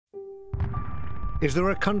Is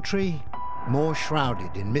there a country more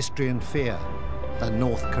shrouded in mystery and fear than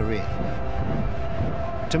North Korea?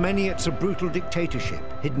 To many, it's a brutal dictatorship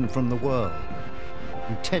hidden from the world,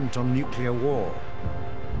 intent on nuclear war.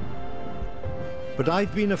 But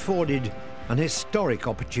I've been afforded an historic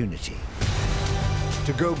opportunity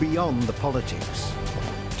to go beyond the politics,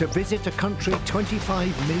 to visit a country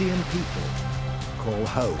 25 million people call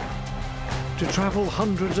home, to travel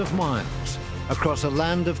hundreds of miles across a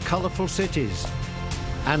land of colourful cities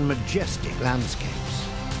and majestic landscapes,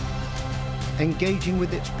 engaging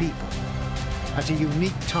with its people at a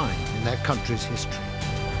unique time in their country's history.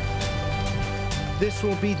 This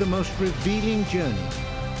will be the most revealing journey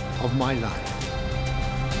of my life.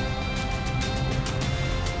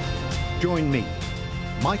 Join me,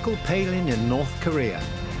 Michael Palin in North Korea,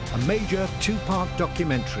 a major two-part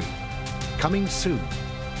documentary, coming soon,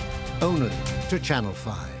 only to Channel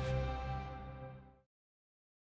 5.